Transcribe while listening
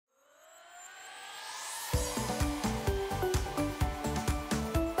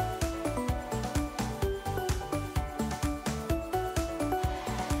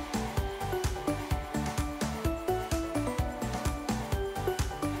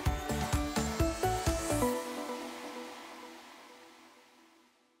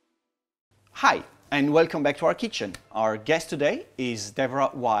Hi, and welcome back to our kitchen. Our guest today is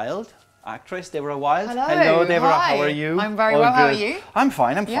Devora Wilde, actress Devora Wilde. Hello, Devora, hi. how are you? I'm very well, how are you? I'm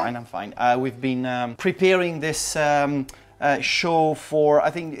fine, I'm fine. We've been preparing this show for,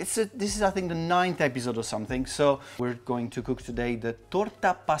 this is the 9th episode or something, so we're going to cook today the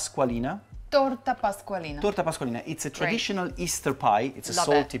torta Pasqualina. Torta Pasqualina. Torta Pasqualina, it's a traditional Easter pie, it's a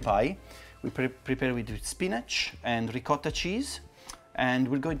salty pie. We prepare it with spinach and ricotta cheese, and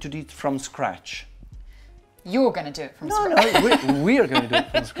we're going to do it from scratch. You're going to do it from scratch? No, we're going to do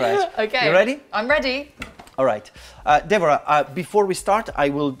it from scratch. Okay. You ready? I'm ready. All right. Devora, before we start, I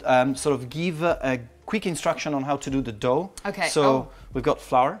will sort of give a quick instruction on how to do the dough. Okay. So we've got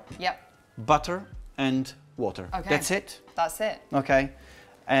flour, butter, and water. Okay. That's it? That's it. Okay.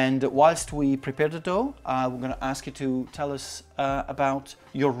 And whilst we prepare the dough, we're going to ask you to tell us about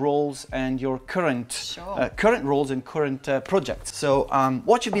your roles and your current roles and current projects. So,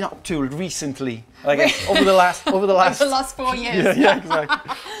 what you've been up to recently, over the last over the last 4 years. Yeah,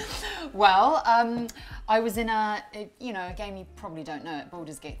 exactly. Well, I was in a game you probably don't know it,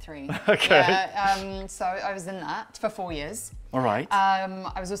 Baldur's Gate 3. Okay. Yeah, so I was in that for 4 years. All right.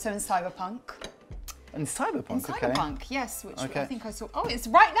 I was also in Cyberpunk. In Cyberpunk, In Cyberpunk, okay. Yes, which I think I saw. Oh, it's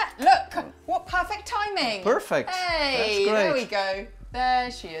right there. Look, what perfect timing. Perfect. Hey, that's great. There we go.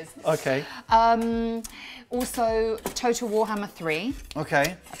 There she is. Okay. Also, Total Warhammer 3.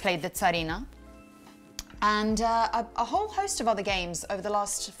 Okay. I played the Tsarina. And a whole host of other games over the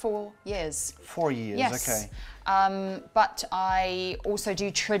last 4 years. 4 years, yes. Okay. But I also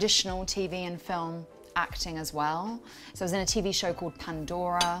do traditional TV and film acting as well. So I was in a TV show called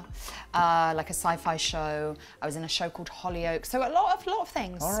Pandora, like a sci-fi show. I was in a show called Hollyoaks. So a lot of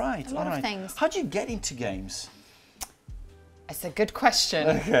things. All right, a lot of things. How do you get into games? It's a good question.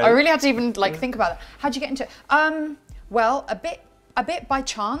 Okay. I really had to even think about it. How'd you get into it? Well, a bit by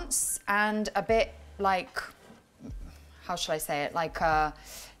chance and a bit how should I say it?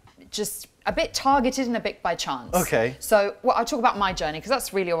 Just a bit targeted and a bit by chance. Okay. So I'll talk about my journey because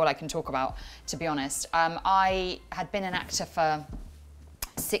that's really all I can talk about, to be honest. I had been an actor for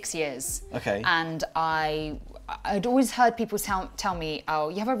 6 years. Okay. And I'd always heard people tell me, oh,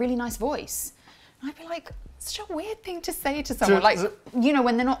 you have a really nice voice. And I'd be like, such a weird thing to say to someone,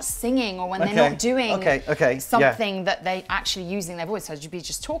 when they're not singing or when they're not doing something that they're actually using their voice, so you'd be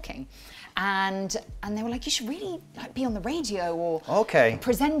just talking. And they were like, you should really be on the radio or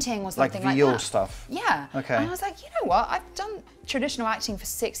presenting or something like VO that. stuff. Yeah. Okay. And I was like, you know what? I've done traditional acting for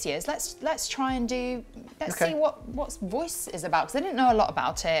 6 years. Let's try and see what voice is about, because I didn't know a lot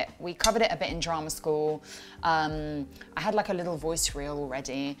about it. We covered it a bit in drama school. I had a little voice reel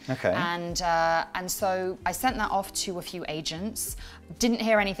already. Okay. And so I sent that off to a few agents. Didn't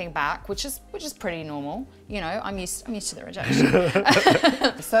hear anything back, which is pretty normal. You know, I'm used to the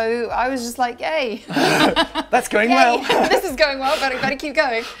rejection. So I was just like, yay. That's going well. This is going well, better keep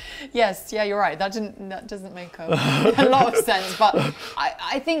going. Yes, yeah, you're right. That doesn't make a lot of sense, but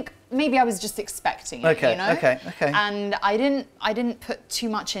I think maybe I was just expecting it, you know? Okay. And I didn't put too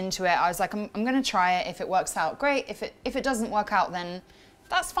much into it. I was like, I'm gonna try it. If it works out, great. If it doesn't work out, then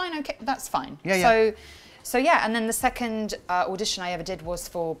that's fine, okay, that's fine. Yeah. So yeah, and then the second audition I ever did was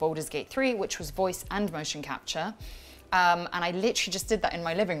for Baldur's Gate 3, which was voice and motion capture. And I literally just did that in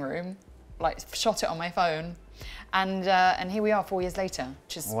my living room, shot it on my phone. And here we are 4 years later,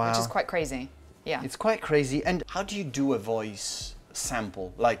 which is quite crazy. Yeah. It's quite crazy. And how do you do a voice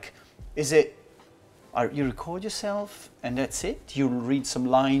sample? Is it, you record yourself and that's it? You read some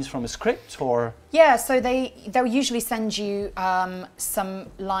lines from a script, or? Yeah, so they'll usually send you some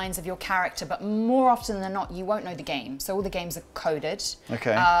lines of your character, but more often than not, you won't know the game. So all the games are coded.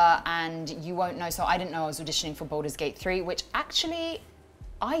 Okay. And you won't know. So I didn't know I was auditioning for Baldur's Gate 3, which actually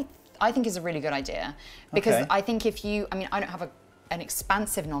I think is a really good idea, because I think I don't have an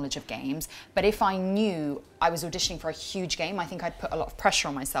expansive knowledge of games, but if I knew I was auditioning for a huge game, I think I'd put a lot of pressure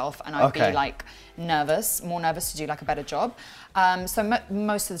on myself, and I'd be more nervous to do a better job. So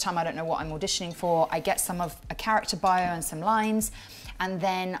most of the time I don't know what I'm auditioning for. I get some of a character bio and some lines, and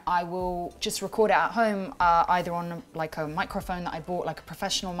then I will just record it at home, either on a microphone that I bought, a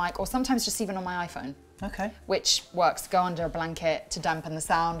professional mic, or sometimes just even on my iPhone. Okay. Which works. Go under a blanket to dampen the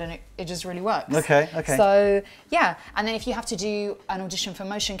sound, and it just really works. Okay. So yeah, and then if you have to do an audition for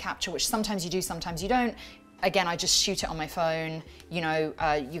motion capture, which sometimes you do, sometimes you don't, again, I just shoot it on my phone. You know,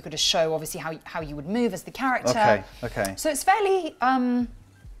 you got to show obviously how you would move as the character. Okay. So it's fairly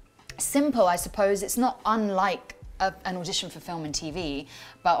simple, I suppose. It's not unlike an audition for film and TV,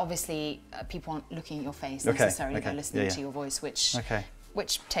 but obviously people aren't looking at your face necessarily. They're listening to your voice, which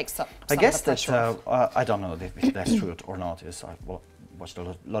takes up some I guess of the pressure off. I don't know if that's true or not. watched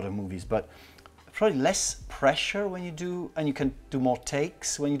a lot of movies, but probably less pressure when you do, and you can do more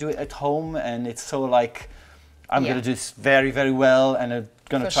takes when you do it at home, and it's so like, I'm going to do this very, very well, and I'm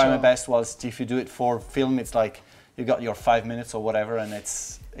going to try my best, whilst if you do it for film, it's like, you got your 5 minutes or whatever, and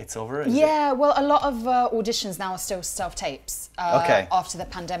it's over. Yeah, well, a lot of auditions now are still self-tapes. Okay. After the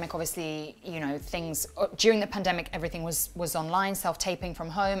pandemic, obviously, you know, things during the pandemic, everything was online, self-taping from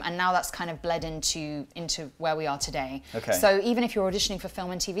home, and now that's kind of bled into where we are today. Okay. So even if you're auditioning for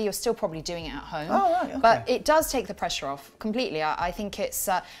film and TV, you're still probably doing it at home. Oh, right, okay. But it does take the pressure off completely. I think it's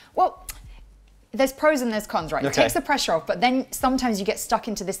well. There's pros and there's cons, right? It takes the pressure off, but then sometimes you get stuck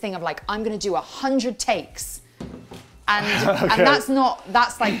into this thing of like, I'm going to do 100 takes. And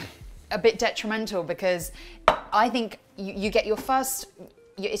that's like a bit detrimental, because I think you get your first,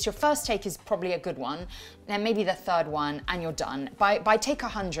 it's your first take is probably a good one, then maybe the third one, and you're done. By take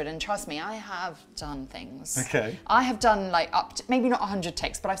 100, and trust me, I have done things. Okay. I have done like up to, maybe not 100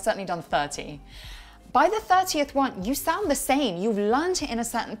 takes, but I've certainly done 30. By the 30th one, you sound the same. You've learned it in a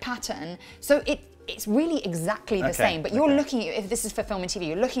certain pattern, so it's really exactly the same, but you're looking at, if this is for film and TV,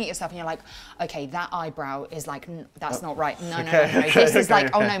 you're looking at yourself and you're like, okay, that eyebrow is like, that's not right. No. This is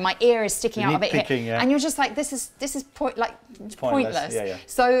like, oh no, my ear is sticking out a bit here. And you're just like, this is pointless. Yeah.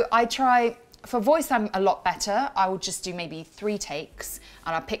 So I try, for voice I'm a lot better. I will just do maybe 3 takes,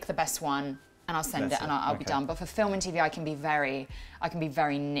 and I'll pick the best one, and I'll send it, and I'll be done. But for film and TV, I can be very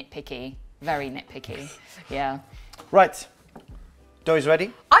nitpicky. Very nitpicky, yeah. Right. Dough is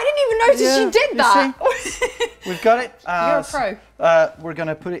ready. I didn't even notice you did that. We've got it. You're a pro. We're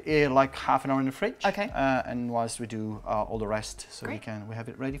gonna put it in like half an hour in the fridge. Okay. And whilst we do all the rest, so we have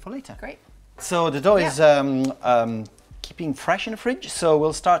it ready for later. Great. So the dough is keeping fresh in the fridge. So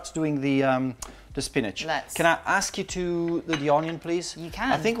we'll start doing the spinach. Can I ask you to do the onion, please? You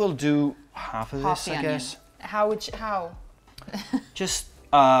can. I think we'll do half of this, I guess. How? Just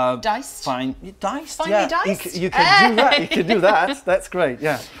diced? Finely diced? Finely diced? You can do that. You can do that. That's great.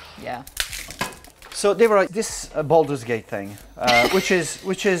 Yeah. Yeah. So Devora, this Baldur's Gate thing, which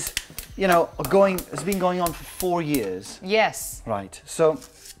is, you know, has been going on for 4 years. Yes. Right. So,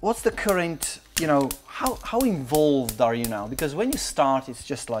 what's the current? You know, how involved are you now? Because when you start, it's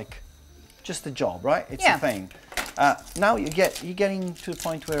just a job, right? It's a thing. Now you're getting to a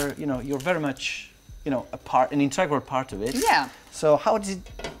point where you're very much an integral part of it. Yeah. So how did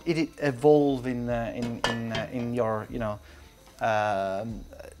it evolve in your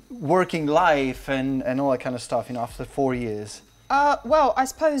working life and all that kind of stuff after 4 years? Well, I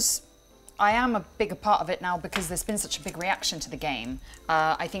suppose I am a bigger part of it now because there's been such a big reaction to the game.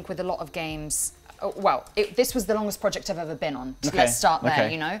 I think with a lot of games, this was the longest project I've ever been on. Let's start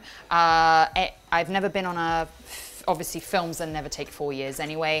there. I've never been on obviously films that never take 4 years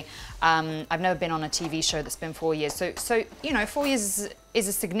anyway. I've never been on a TV show that's been 4 years. So 4 years is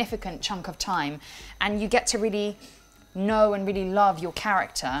a significant chunk of time, and you get to really know and really love your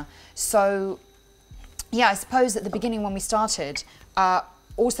character. So yeah, I suppose at the beginning when we started,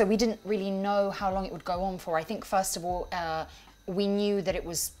 also we didn't really know how long it would go on for. I think first of all, we knew that it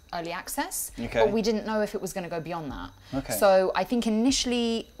was early access, but we didn't know if it was going to go beyond that. So I think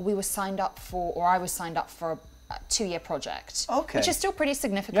initially we were signed up for, or I was signed up for a 2-year project, which is still pretty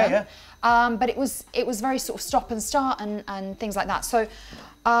significant. But it was very sort of stop and start and things like that. So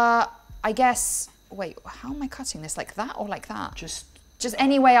I guess, wait, how am I cutting this? Like that or like that? Just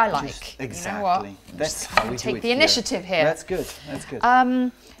any way I like. Exactly. You know what? That's how we take the initiative here. That's good. That's good.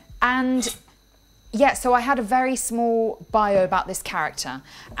 And yeah, so I had a very small bio about this character,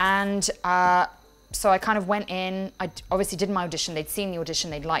 and so I kind of went in. I obviously did my audition. They'd seen the audition.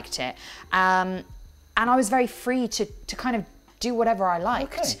 They'd liked it. And I was very free to kind of do whatever I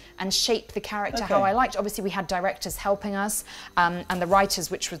liked and shape the character how I liked. Obviously, we had directors helping us and the writers,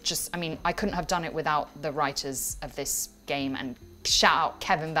 which was just, I mean, I couldn't have done it without the writers of this game. And shout out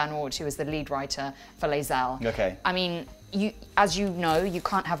Kevin Van Ord, who was the lead writer for Lae'zel. I mean, as you know, you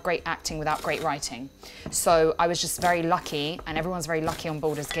can't have great acting without great writing. So I was just very lucky, and everyone's very lucky on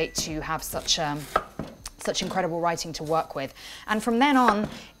Baldur's Gate to have such incredible writing to work with. And from then on,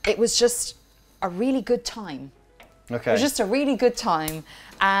 it was just a really good time. It was just a really good time,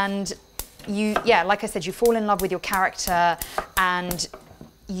 and like I said, you fall in love with your character, and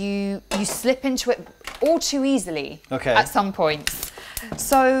you slip into it all too easily at some points.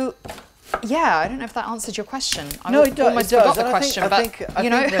 So yeah, I don't know if that answered your question. No, it does. Almost forgot the question, I think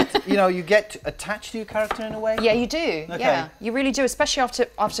that, you get attached to your character in a way. Yeah, you do. Yeah, you really do, especially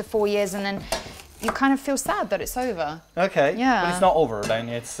after 4 years, and then you kind of feel sad that it's over. Okay. Yeah. But it's not over then.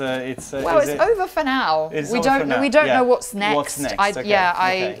 It's well, it's over for now. We don't know what's next. What's next?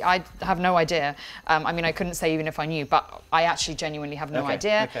 I have no idea. I mean, I couldn't say even if I knew, but I actually genuinely have no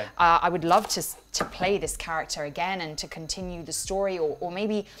idea. Okay. I would love to play this character again and to continue the story, or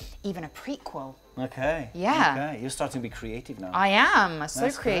maybe even a prequel. Okay. Yeah. Okay. You're starting to be creative now. I am so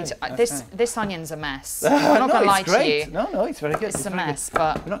That's creative. great. This onion's a mess. I'm not gonna lie to you. No, it's very good. It's a very mess, good.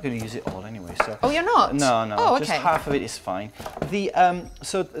 but we're not going to use it all anyway. So. Oh, you're not? No. Oh, okay. Just half of it is fine. The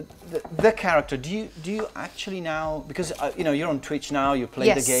the character. Do you actually now, because you know, you're on Twitch now, you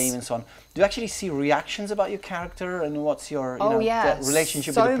play the game and so on. Do you actually see reactions about your character, and what's your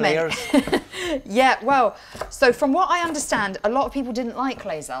relationship with the players? Yeah, well, so from what I understand, a lot of people didn't like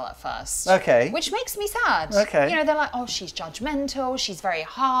Lae'zel at first. Okay. Which makes me sad. Okay. You know, they're like, oh, she's judgmental, she's very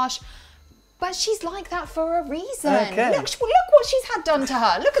harsh. But she's like that for a reason. Okay. Look what she's had done to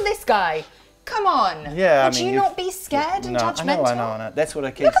her. Look at this guy. Come on. Yeah, Would you not be scared and judgmental? I know. That's what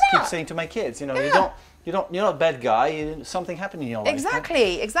I keep saying to my kids. You know, you're not a bad guy. Something happened in your life.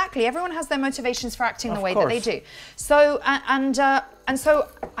 Exactly. Everyone has their motivations for acting the way that they do. So and so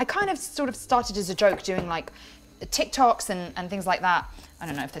I kind of sort of started as a joke, doing like TikToks and things like that. I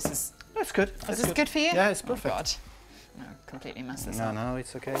don't know if this is. That's good. Is this good for you? Yeah, it's perfect. Oh, God. No, completely messed this up. No,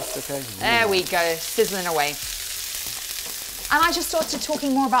 it's okay. It's okay. There we go, sizzling away. And I just started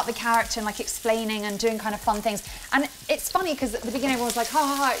talking more about the character and like explaining and doing kind of fun things. And it's funny because at the beginning everyone was like,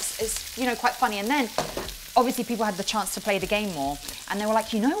 it's you know, quite funny. And then obviously people had the chance to play the game more. And they were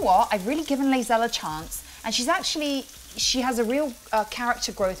like, you know what? I've really given Lae'zel a chance. And she has a real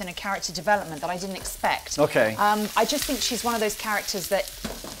character growth and a character development that I didn't expect. Okay. I just think she's one of those characters that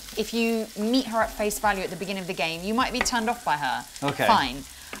if you meet her at face value at the beginning of the game, you might be turned off by her. Okay. Fine.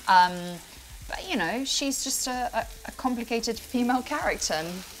 But you know, she's just a complicated female character, and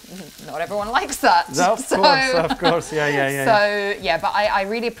not everyone likes that. Of course, yeah. So yeah, but I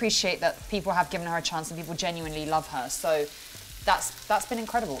really appreciate that people have given her a chance and people genuinely love her. So that's been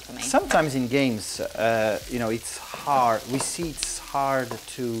incredible for me. Sometimes in games, you know, it's hard. We see it's hard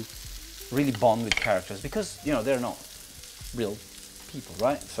to really bond with characters because you know they're not real people,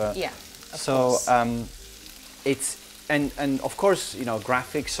 right? So yeah. It's. And of course, you know,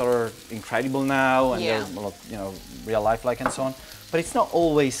 graphics are incredible now, and they're, you know, real life-like and so on. But it's not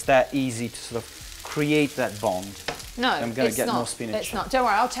always that easy to sort of create that bond. No, I'm gonna get more spinach. It's not. Don't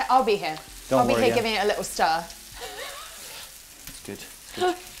worry, I'll be here. I'll be here giving it a little stir. It's good. It's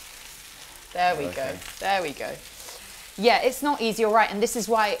good. There we go. There we go. Yeah, it's not easy, you're right, and this is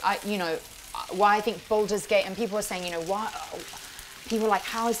why why I think Baldur's Gate, and people are saying, you know, why. People are like,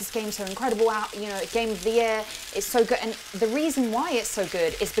 how is this game so incredible? How, you know, Game of the Year, it's so good. And the reason why it's so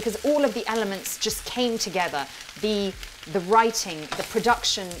good is because all of the elements just came together. The writing, the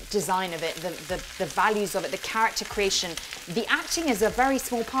production design of it, the values of it, the character creation. The acting is a very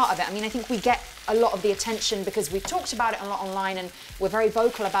small part of it. I mean, I think we get a lot of the attention because we've talked about it a lot online and we're very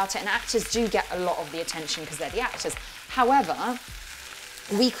vocal about it, and actors do get a lot of the attention because they're the actors. However,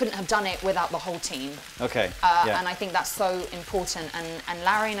 we couldn't have done it without the whole team. Okay. And I think that's so important. And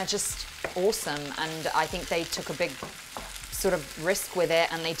Larian are just awesome. And I think they took a big sort of risk with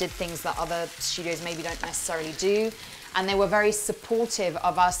it, and they did things that other studios maybe don't necessarily do. And they were very supportive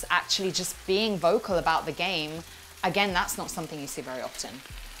of us actually just being vocal about the game. Again, that's not something you see very often.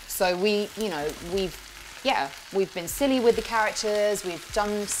 So we've been silly with the characters, we've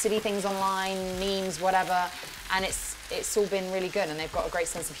done silly things online, memes, whatever, and it's all been really good, and they've got a great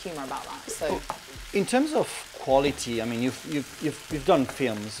sense of humour about that. So, in terms of quality, I mean, you've done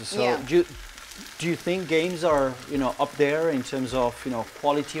films, so do you think games are, you know, up there in terms of, you know,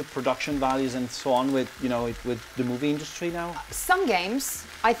 quality of production values and so on with, you know, with the movie industry now? Some games,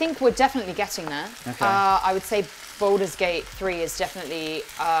 I think we're definitely getting there. Okay. I would say Baldur's Gate 3 is definitely,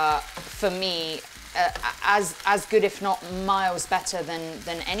 for me, as good, if not miles better than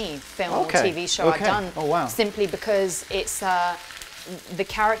any film or TV show I've done. Oh, wow. Simply because it's the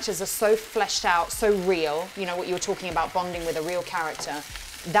characters are so fleshed out, so real. You know what you were talking about, bonding with a real character.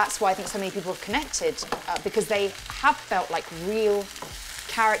 That's why I think so many people have connected, because they have felt like real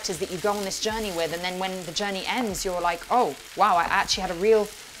characters that you go on this journey with, and then when the journey ends, you're like, oh wow, I actually had a real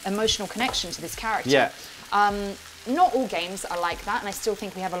emotional connection to this character. Yeah. Not all games are like that, and I still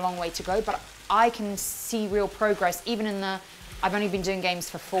think we have a long way to go, but I can see real progress even in I've only been doing games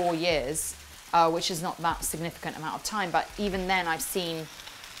for 4 years, which is not that significant amount of time, but even then I've seen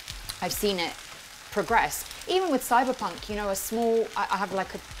it progress. Even with Cyberpunk, you know, I have like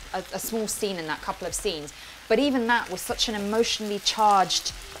a small scene in that, couple of scenes, but even that was such an emotionally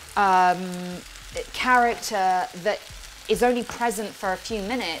charged character that is only present for a few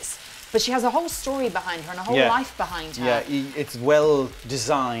minutes, but she has a whole story behind her and a whole life behind her. Yeah, it's well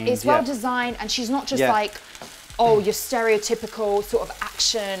designed. It's well designed, and she's not just like, oh, your stereotypical sort of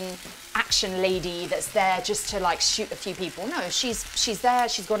action lady that's there just to like shoot a few people. No, she's there.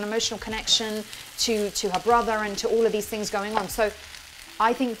 She's got an emotional connection to her brother and to all of these things going on. So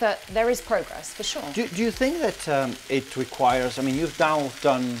I think that there is progress for sure. Do you think that it requires? I mean, you've now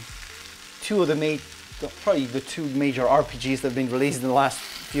done probably the two major RPGs that have been released in the last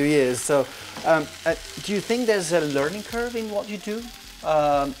few years. So, do you think there's a learning curve in what you do,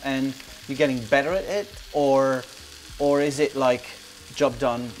 and you're getting better at it, or is it like job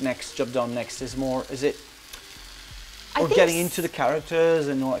done next? Is it getting into the characters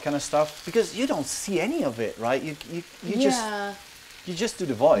and all that kind of stuff? Because you don't see any of it, right? You just do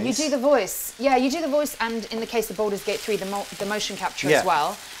the voice. You do the voice. Yeah, you do the voice, and in the case of Baldur's Gate 3, the motion capture as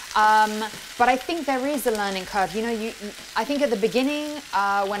well. But I think there is a learning curve. You know, I think at the beginning,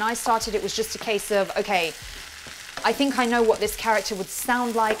 when I started, it was just a case of, okay, I think I know what this character would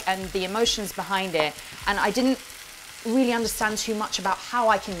sound like and the emotions behind it, and I didn't really understand too much about how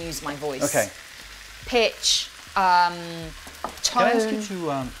I can use my voice. Okay. Pitch, tone. Can I ask you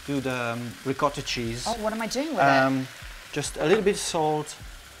to do the ricotta cheese? Oh, what am I doing with it? Just a little bit of salt,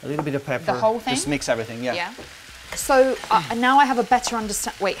 a little bit of pepper. The whole thing? Just mix everything, yeah. So now I have a better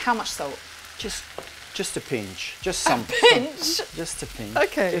understanding. Wait, how much salt? Just a pinch. Just some. Pinch? Just a pinch.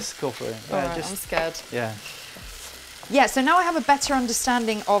 Okay. Just go for it. All right, I'm scared. Yeah. Yeah, so now I have a better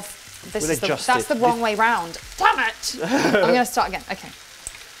understanding of this. That's the wrong way round. Damn it! I'm going to start again. Okay.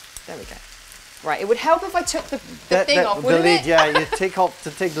 There we go. Right, it would help if I took the thing off, wouldn't it? Yeah, you take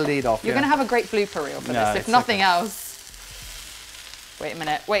the lid off. You're going to have a great blooper reel for this, if nothing else. Wait a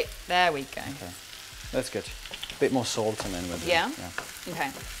minute. Wait, there we go. Okay. That's good. A bit more salt and then with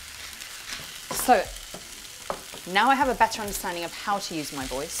Okay. So, now I have a better understanding of how to use my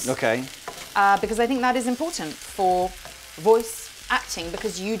voice. Okay. Because I think that is important for voice acting,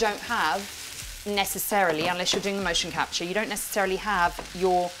 because you don't have necessarily, unless you're doing the motion capture, you don't necessarily have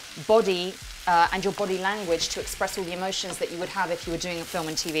your body and your body language to express all the emotions that you would have if you were doing a film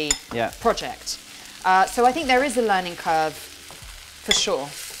and TV project. So I think there is a learning curve, for sure.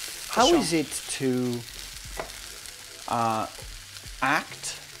 How is it to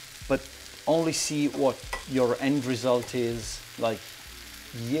act, but only see what your end result is like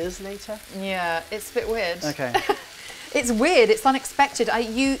years later? Yeah, it's a bit weird. Okay. It's weird, it's unexpected.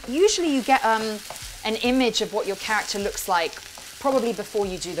 Usually you get an image of what your character looks like probably before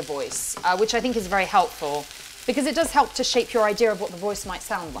you do the voice, which I think is very helpful, because it does help to shape your idea of what the voice might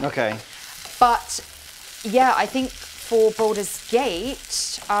sound like. Okay. But yeah, I think for Baldur's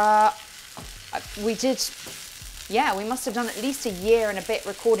Gate, we must have done at least a year and a bit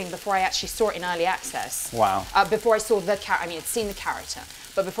recording before I actually saw it in early access. Wow. Before I saw the character, I mean, I'd seen the character,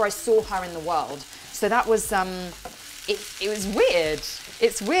 but before I saw her in the world. So that was, it was weird.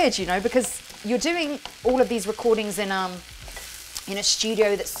 It's weird, you know, because you're doing all of these recordings in a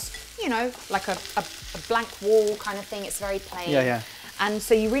studio that's, you know, like a blank wall kind of thing. It's very plain. Yeah. And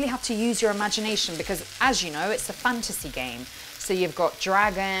so you really have to use your imagination, because, as you know, it's a fantasy game. So you've got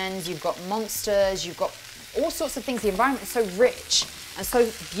dragons, you've got monsters, you've got all sorts of things. The environment is so rich and so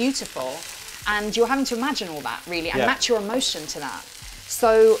beautiful, and you're having to imagine all that, really, and match your emotion to that.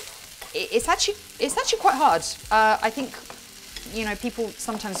 So it's actually quite hard. I think, you know, people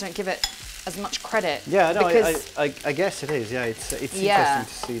sometimes don't give it as much credit. Yeah, no, I guess it is. Yeah, it's interesting to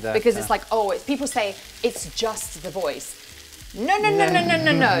see that. Because it's like, people say it's just the voice. No.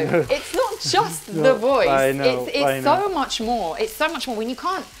 It's not just the voice. I know. It's so much more. It's so much more. When you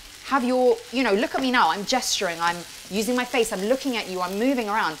can't have your, you know, look at me now. I'm gesturing. I'm using my face. I'm looking at you. I'm moving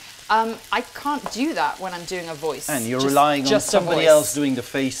around. I can't do that when I'm doing a voice. And you're relying on somebody else doing the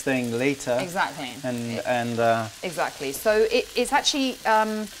face thing later. Exactly. Exactly. So it's actually,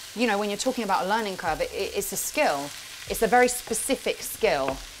 you know, when you're talking about a learning curve, it's a skill. It's a very specific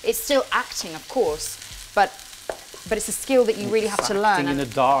skill. It's still acting, of course, but it's a skill that you really have to learn. Acting in the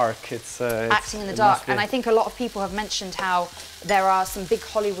dark. Acting in the dark. And I think a lot of people have mentioned how there are some big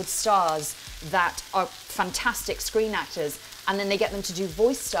Hollywood stars that are fantastic screen actors, and then they get them to do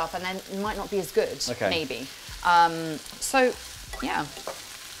voice stuff, and then it might not be as good, maybe. So, yeah.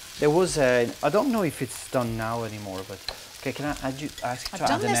 There was I don't know if it's done now anymore, but okay, can I ask you to add an egg? I've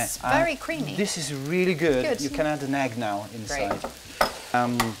done this very creamy. This is really good. You can add an egg now inside.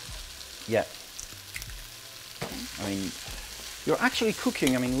 Great. Yeah. I mean, you're actually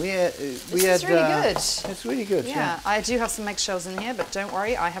cooking. I mean, this is really good. It's really good. Yeah, I do have some eggshells in here, but don't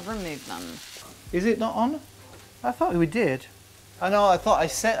worry, I have removed them. Is it not on? I thought we did. I know. I thought I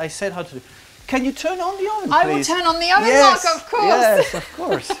said how to do. Can you turn on the oven, please? I will turn on the oven, Mark, of course. Yes, of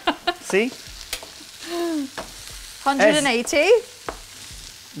course. See? 180.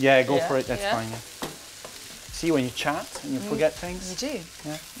 Yeah, go for it. That's fine. Yeah. See, when you chat and you forget things. You do.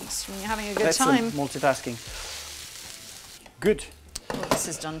 Yeah. It's when you're having a good time. Multitasking. Good. Well, this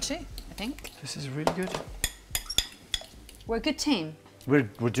is done too, I think. This is really good. We're a good team. We're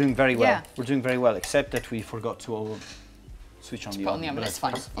doing very well. Yeah. We're doing very well, except that we forgot to switch on the oven. Put on the oven. It's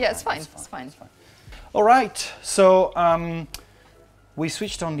fine. Okay, Yeah, it's fine. It's fine. All right. So we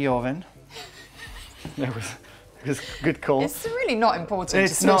switched on the oven. It was a good call. It's really not important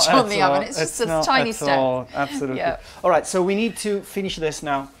to switch on the oven. It's just a tiny step. Absolutely. Yeah. All right. So we need to finish this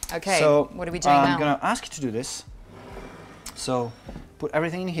now. Okay. So what are we doing now? I'm going to ask you to do this. So put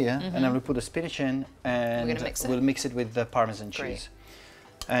everything in here, and then we'll put the spinach in, and we'll mix it with the Parmesan cheese.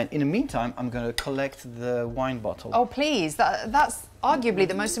 And in the meantime, I'm going to collect the wine bottle. Oh, please. That's arguably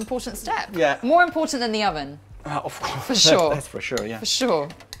the most important step. Yeah. More important than the oven. Of course. For sure. That's for sure, yeah. For sure.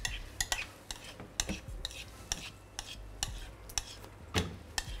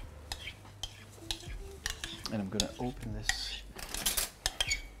 And I'm going to open this.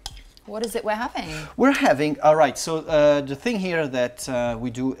 What is it we're having? We're having, all right, so the thing here that we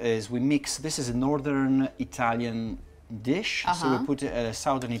do is we mix, this is a northern Italian dish, so we put a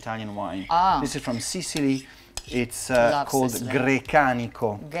southern Italian wine. This is from Sicily. It's called Sicily.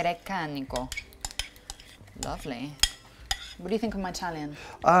 Grecanico. Grecanico. Lovely. What do you think of my Italian?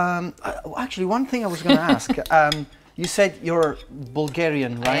 Actually, one thing I was going to ask. You said you're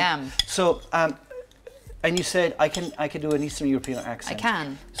Bulgarian, right? I am. So, and you said I can do an Eastern European accent. I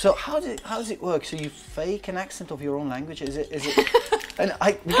can. So how does it work? So you fake an accent of your own language? Is it? And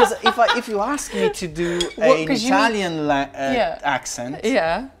because if you ask me to do an Italian accent,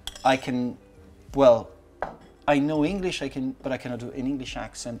 I can. Well, I know English. But I cannot do an English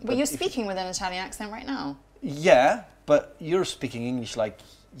accent. But you're speaking with an Italian accent right now. Yeah, but you're speaking English like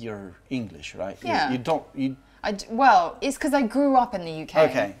you're English, right? Yeah. You don't. Well, it's because I grew up in the UK.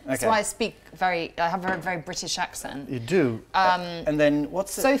 Okay. So I speak I have a very British accent. You do. And then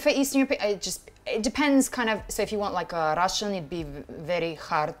what's So for Eastern Europe, it depends kind of, so if you want like a Russian, it'd be very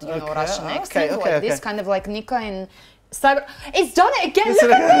hard, you know, Russian accent. Like this kind of like Nika in Cyber. It's done it again,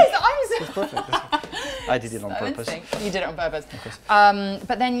 look at this! It's perfect. I did it on purpose. You did it on purpose.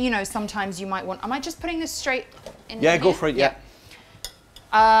 But then, you know, sometimes you might want, am I just putting this straight in? Yeah, go for it, yeah.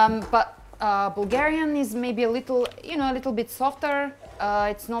 But Bulgarian is maybe a little bit softer.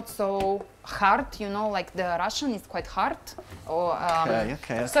 It's not so hard, you know, like the Russian is quite hard. Or,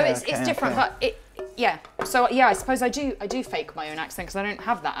 so it's different, but So yeah, I suppose I do fake my own accent because I don't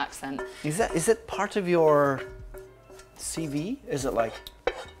have that accent. Is it part of your CV? Is it like,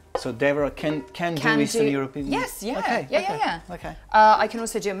 so Devora can do Eastern European? Yes, yeah, Okay. I can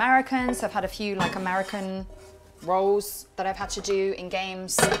also do Americans. I've had a few like American roles that I've had to do in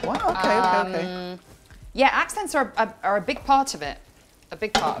games. Wow, okay. Yeah, accents are a big part of it. A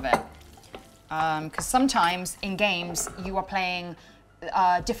big part of it. Because sometimes in games you are playing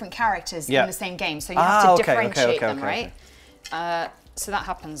different characters in the same game, so you have to differentiate them, right? So that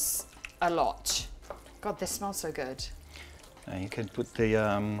happens a lot. God, this smells so good. You can put the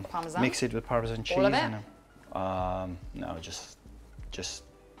Parmesan? mix it with Parmesan cheese. All of it? No, just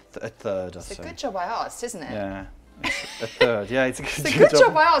a third. It's a good job I asked, isn't it? Yeah, a third. Yeah, it's a good, it's a good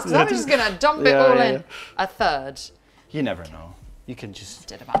job I asked because I was just gonna dump it all in. A third. You never know. You can just.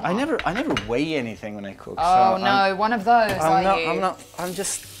 Did about I never weigh anything when I cook. Oh so no, one of those. I'm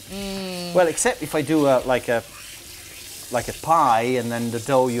just. Well, except if I do like a pie, and then the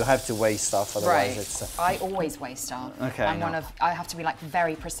dough you have to weigh stuff. Otherwise, it's. I always weigh stuff. Okay. I have to be like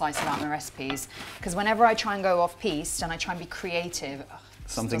very precise about my recipes because whenever I try and go off piste and I try and be creative,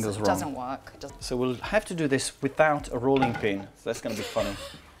 something goes wrong. It doesn't work. So we'll have to do this without a rolling pin. So that's going to be funny.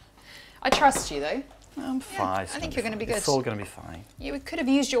 I trust you though. I'm fine. I think you're going to be good. It's all going to be fine. You could have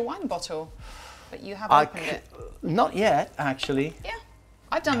used your wine bottle, but you haven't opened it. Not yet, actually. Yeah,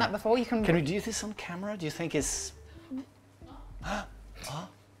 I've done that before. You can. Can we do this on camera? Do you think it's? I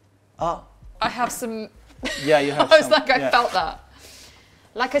have some. Yeah, you have. I was like, I felt that.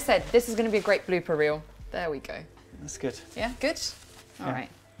 Like I said, this is going to be a great blooper reel. There we go. That's good. Yeah, good. All right.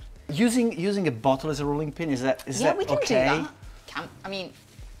 Using a bottle as a rolling pin, is that okay? Yeah, we can do that. I mean,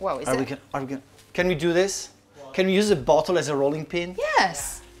 well, is it? Can we do this? Can we use a bottle as a rolling pin?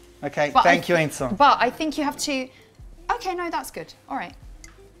 Yes. Okay, thank you, Enzo. But I think you have to. Okay, no, that's good. All right.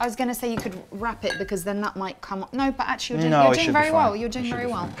 I was going to say you could wrap it because then that might come up. No, but actually you're doing very well. You're doing very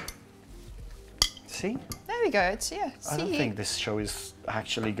well. See? There we go. It's I don't think this show is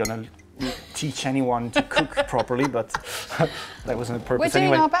actually going to teach anyone to cook properly, but that wasn't the purpose. We're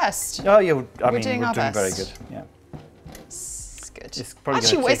doing our best. Oh, yeah. We're doing our best. very good. Yeah. It's good. good.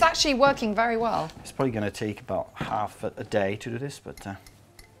 It's It's actually working very well. It's probably going to take about half a day to do this, but...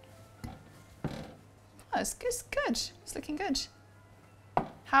 Oh, it's good. It's looking good.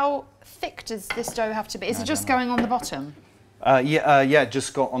 How thick does this dough have to be? Is it just going on the bottom? Yeah,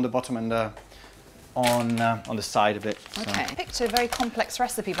 just go on the bottom and on the side of it. So. Okay, I picked a very complex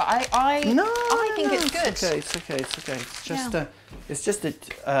recipe, but I think it's good. It's okay. It's just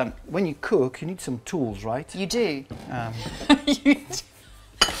that when you cook, you need some tools, right? You do. You do.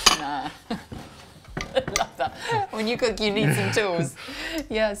 Nah. I love that. When you cook, you need some tools.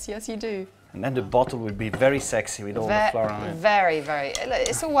 Yes, you do. And then the bottle would be very sexy with all the flour on it. Very.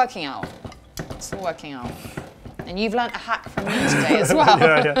 It's all working out. It's all working out. And you've learnt a hack from me today as well.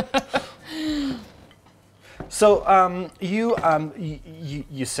 Yeah. So you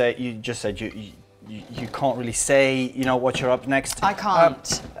just said you can't really say what you're up next. I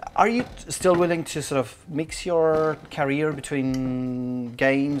can't. Are you still willing to sort of mix your career between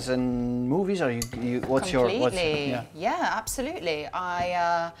games and movies? Are you what's Completely. your Yeah, absolutely.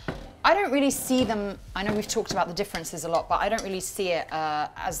 I don't really see them. I know we've talked about the differences a lot, but I don't really see it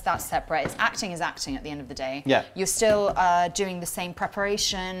as that separate. It's acting is acting at the end of the day. Yeah. You're still doing the same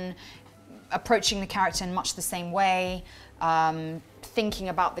preparation, approaching the character in much the same way, thinking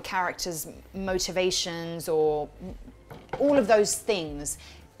about the character's motivations or all of those things.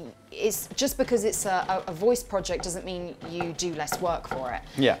 It's just because it's a voice project doesn't mean you do less work for it.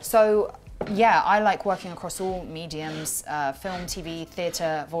 Yeah. So yeah, I like working across all mediums, film, TV,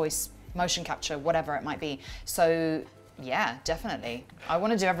 theatre, voice, motion capture, whatever it might be. So yeah, definitely. I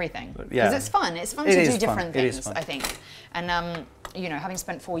want to do everything. Because it's fun. It's fun to do different things, I think. And having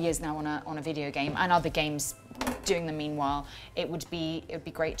spent 4 years now on a video game and other games doing them meanwhile, it would be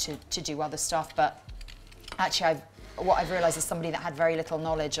great to do other stuff. But actually what I've realised as somebody that had very little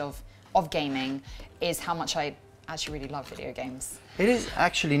knowledge of gaming is how much I actually really love video games. It is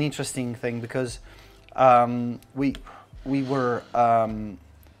actually an interesting thing because we were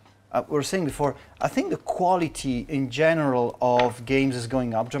saying before, I think the quality in general of games is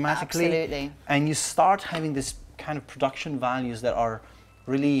going up dramatically. Absolutely. And you start having this kind of production values that are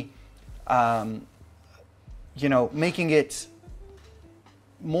really, making it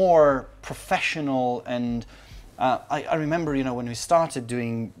more professional. And I remember, when we started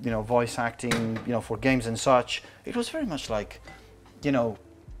doing, voice acting, for games and such, it was very much like,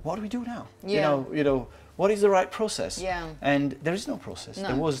 what do we do now? Yeah. What is the right process? Yeah. And there is no process.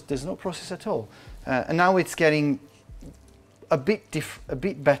 No. There's no process at all. And now it's getting a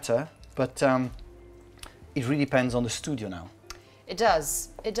bit better, but it really depends on the studio now. It does.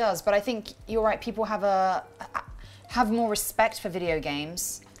 But I think you're right. People have more respect for video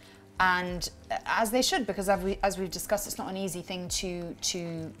games, and as they should, because as we've discussed, it's not an easy thing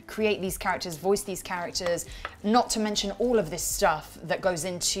to create these characters, voice these characters, not to mention all of this stuff that goes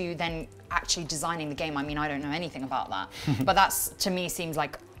into then actually designing the game. I mean, I don't know anything about that, but that's, to me, seems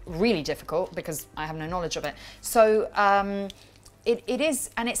like really difficult because I have no knowledge of it. So it is,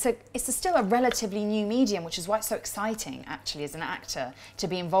 and it's still a relatively new medium, which is why it's so exciting, actually, as an actor, to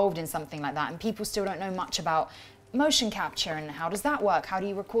be involved in something like that. And people still don't know much about motion capture and how does that work? How do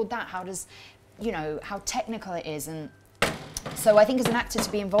you record that? How does, how technical it is? And so I think as an actor to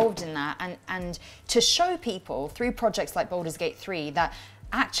be involved in that and to show people through projects like Baldur's Gate 3 that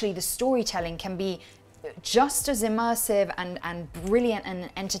actually the storytelling can be just as immersive and brilliant and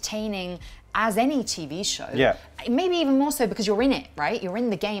entertaining as any TV show. Yeah. Maybe even more so because you're in it, right? You're in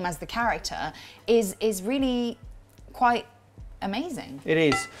the game as the character is really quite amazing. It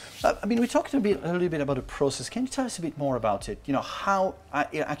is. I mean, we talked a little bit about the process. Can you tell us a bit more about it? How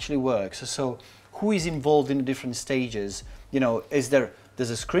it actually works. So, who is involved in the different stages? There's a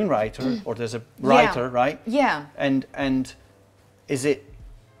screenwriter or there's a writer, right? Yeah. And is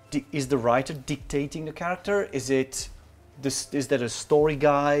the writer dictating the character? Is there a story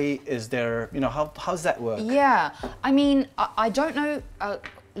guy? Is there, how does that work? Yeah, I mean, I don't know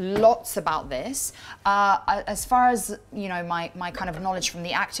lots about this. As far as, my kind of knowledge from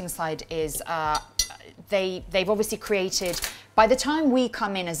the acting side is they've obviously created, by the time we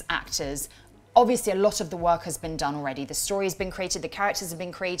come in as actors, obviously a lot of the work has been done already. The story has been created, the characters have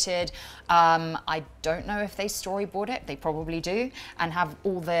been created. I don't know if they storyboard it, they probably do, and have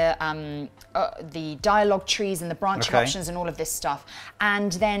all the dialogue trees and the branching options and all of this stuff.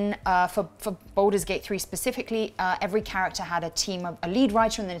 And then for Baldur's Gate 3 specifically, every character had a lead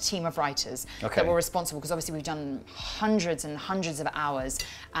writer and then a team of writers that were responsible, because obviously we've done hundreds and hundreds of hours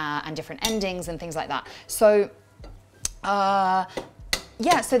and different endings and things like that. So,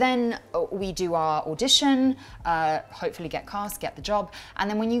 yeah, so then we do our audition, hopefully get cast, get the job. And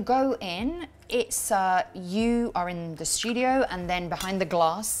then when you go in, it's you are in the studio, and then behind the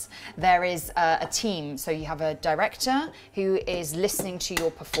glass, there is a team. So you have a director who is listening to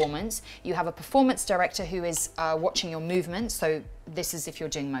your performance. You have a performance director who is watching your movements. So this is if you're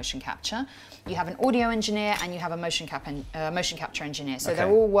doing motion capture. You have an audio engineer, and you have a motion capture engineer. So they're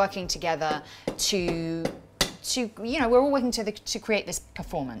all working together to we're all working to create this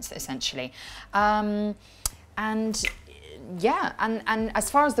performance, essentially. And yeah, and as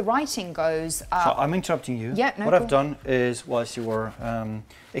far as the writing goes... so I'm interrupting you. Yeah, no, what I've done is, whilst you were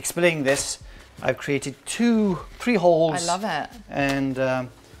explaining this, I've created 3 holes. I love it. And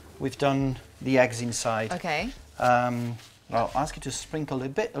we've done the eggs inside. Okay. I'll ask you to sprinkle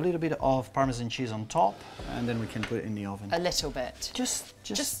a little bit of Parmesan cheese on top, and then we can put it in the oven. A little bit. Just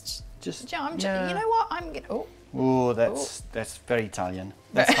Yeah, you know what? I'm gonna. Oh, that's very Italian.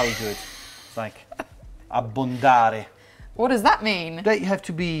 That's how we do it. It's like abbondare. What does that mean? That you have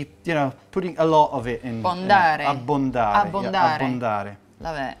to be, putting a lot of it in. Abbondare. Abbondare. Abbondare. Yeah, abbondare.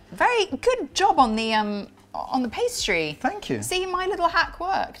 Love it. Very good job on the pastry. Thank you. See, my little hack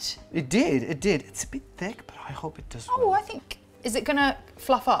worked. It did. It's a bit thick, but I hope it does. Oh, well. I think. Is it gonna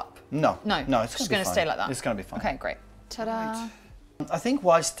fluff up? No. It's just gonna stay like that. It's gonna be fine. Okay, great. Ta-da. Right. I think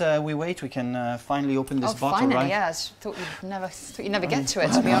whilst we wait, we can finally open this bottle, finally, right? yeah. I thought you'd never get to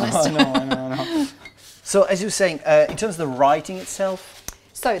it, to be honest. I know. So, as you were saying, in terms of the writing itself.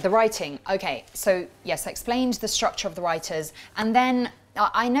 So the writing, okay. So yes, I explained the structure of the writers, and then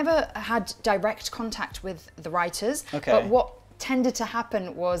I never had direct contact with the writers. Okay. But what tended to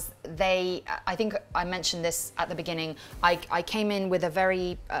happen was I think I mentioned this at the beginning. I came in with a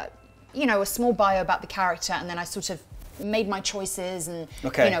very, a small bio about the character, and then I sort of made my choices, and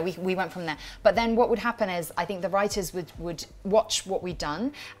we went from there. But then what would happen is, I think the writers would watch what we'd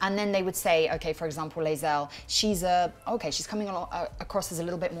done, and then they would say, okay, for example, Lae'zel, she's coming across as a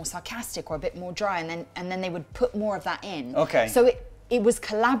little bit more sarcastic or a bit more dry, and then they would put more of that in. Okay. So it was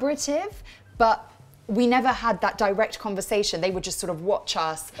collaborative, but we never had that direct conversation. They would just sort of watch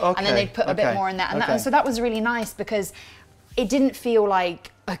us, and then they'd put a bit more in that. And so that was really nice, because it didn't feel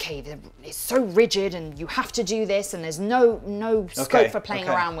like, okay, it's so rigid and you have to do this, and there's no scope for playing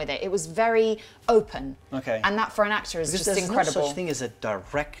around with it. It was very open. Okay. And that for an actor is just incredible. There's no such thing as a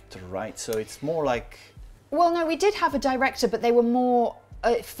director, right? So it's more like... Well, no, we did have a director, but they were more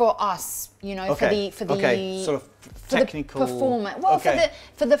for us, for the sort of technical... For the performance. Well,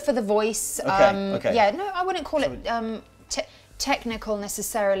 for the voice. Yeah, no, I wouldn't call it technical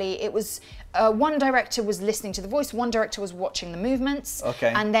necessarily. It was one director was listening to the voice, one director was watching the movements,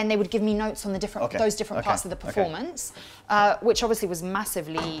 and then they would give me notes on the those different parts of the performance, which obviously was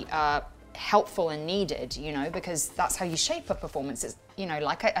massively helpful and needed, because that's how you shape a performance. It's,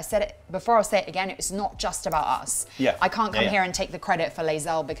 like I said it before, I'll say it again, it's not just about us. Yeah. I can't come here and take the credit for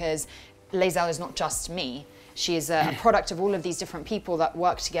Lae'zel, because Lae'zel is not just me. She is a product of all of these different people that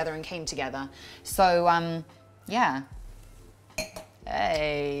worked together and came together. So, yeah.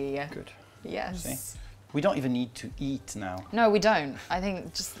 Hey. Good. Yes. See? We don't even need to eat now. No, we don't. I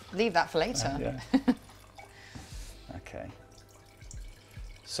think just leave that for later. Yeah. Okay.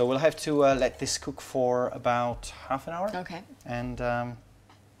 So we'll have to let this cook for about half an hour. Okay. And we're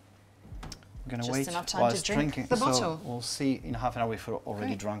going to wait enough time whilst to drink drinking. the bottle. So we'll see in half an hour if we're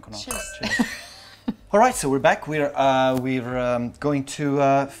already drunk or not. Cheers. All right, so we're back. We're going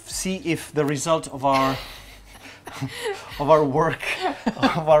to see if the result of our of our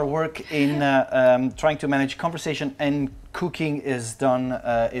work in trying to manage conversation and cooking is done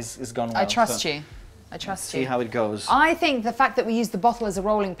is gone well. I trust you. I trust you. See how it goes. I think the fact that we used the bottle as a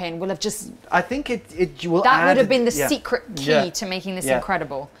rolling pin will have just... I think it will that add... would have been the secret key to making this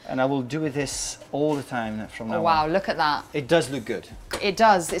incredible. And I will do this all the time from now on. Wow, look at that. It does look good. It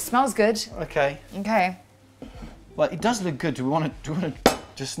does. It smells good. Okay. Okay. Well, it does look good. Do we want to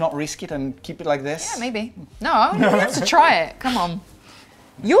just not risk it and keep it like this? Yeah, maybe. No, we have to try it. Come on.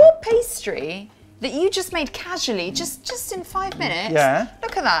 Your pastry that you just made casually, just in 5 minutes. Yeah.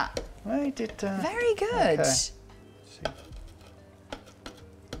 Look at that. I did. Very good. Okay. See.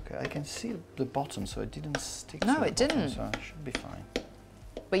 Okay, I can see the bottom, so it didn't stick. No, to the it bottom, didn't. So it should be fine.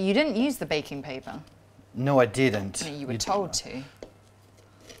 But you didn't use the baking paper. No, I didn't. I mean, you were told to.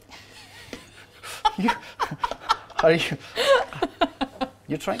 Are you?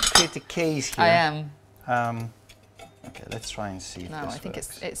 You're trying to create a case here. I am. Okay, let's try and see. No, if this I think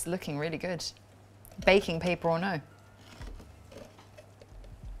works. it's looking really good. Baking paper or no?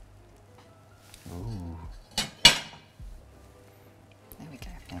 Ooh. There we go.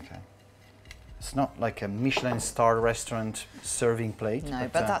 Okay. it's not like a Michelin star restaurant serving plate. No,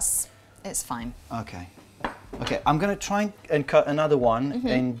 but it's fine. Okay. Okay, I'm going to try and cut another one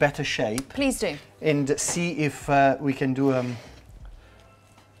in better shape. Please do. And see if we can do okay,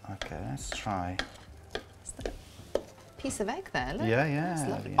 let's try. Piece of egg there, look. Yeah,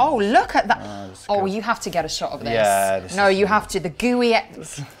 yeah. Oh, look at that. Oh, you have to get a shot of this. Yeah, no, you have to. The gooey.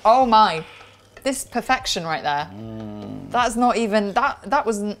 Oh my. This perfection right there. That's not even, that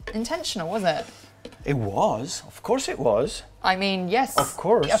wasn't intentional, was it? It was. Of course it was. I mean, yes. Of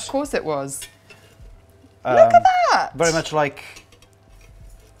course. Of course it was. Look at that. Very much like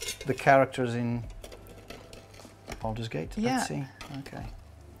the characters in Baldur's Gate. Yeah. Let's see. Okay.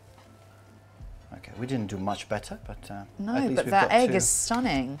 Okay, we didn't do much better, but no, at least but we've that got egg two. is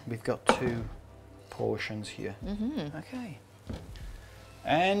stunning. We've got 2 portions here. Okay.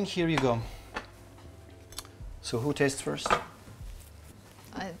 And here you go. So who tastes first?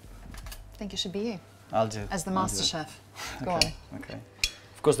 I think it should be you. I'll do. As the master chef. Go okay. on. Okay.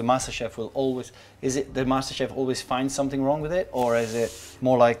 Of course, the master chef will always. Is it the master chef always finds something wrong with it, or is it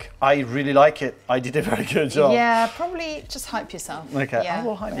more like I really like it? I did a very good job. Yeah, probably just hype yourself. Okay. Yeah. I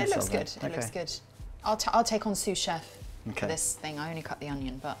will hype it myself. Looks good. Then. It looks good. I'll take on sous chef Okay. for this thing. I only cut the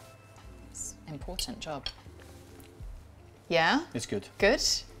onion, but it's an important job. Yeah. It's good. Good.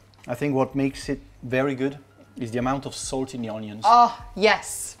 I think what makes it very good is the amount of salt in the onions. Oh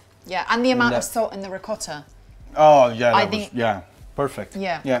yes. Yeah, and the amount of salt in the ricotta. Oh yeah. I think. Yeah. Perfect.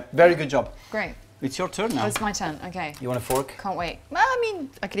 Yeah. Yeah. Very good job. Great. It's your turn now. Oh, it's my turn. Okay. You want a fork? Can't wait. Well, I mean,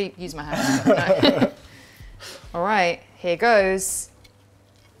 I could use my hands. No. All right, here goes.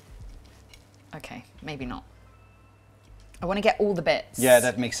 Okay, maybe not. I want to get all the bits. Yeah,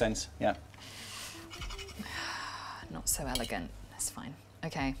 that makes sense. Yeah. Not so elegant. That's fine.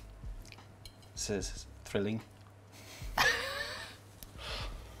 Okay. This is thrilling.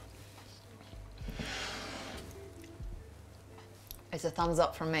 It's a thumbs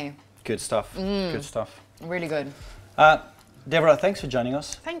up from me. Good stuff. Good stuff. Really good. Deborah, thanks for joining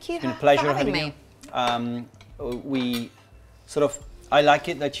us. Thank you. It's been a pleasure for having having me. you. We sort of, I like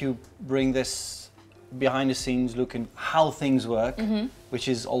it that you bring this behind the scenes look and how things work, which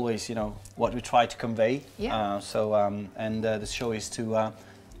is always, you know, what we try to convey. Yeah. The show is to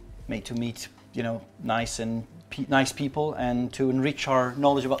meet, you know, nice people and to enrich our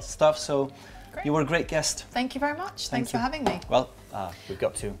knowledge about stuff. So Great. you were a great guest. Thank you very much. Thanks you. for having me. Well, we've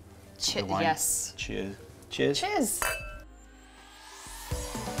got to. The wine. Yes. Cheers. Cheers. Cheers.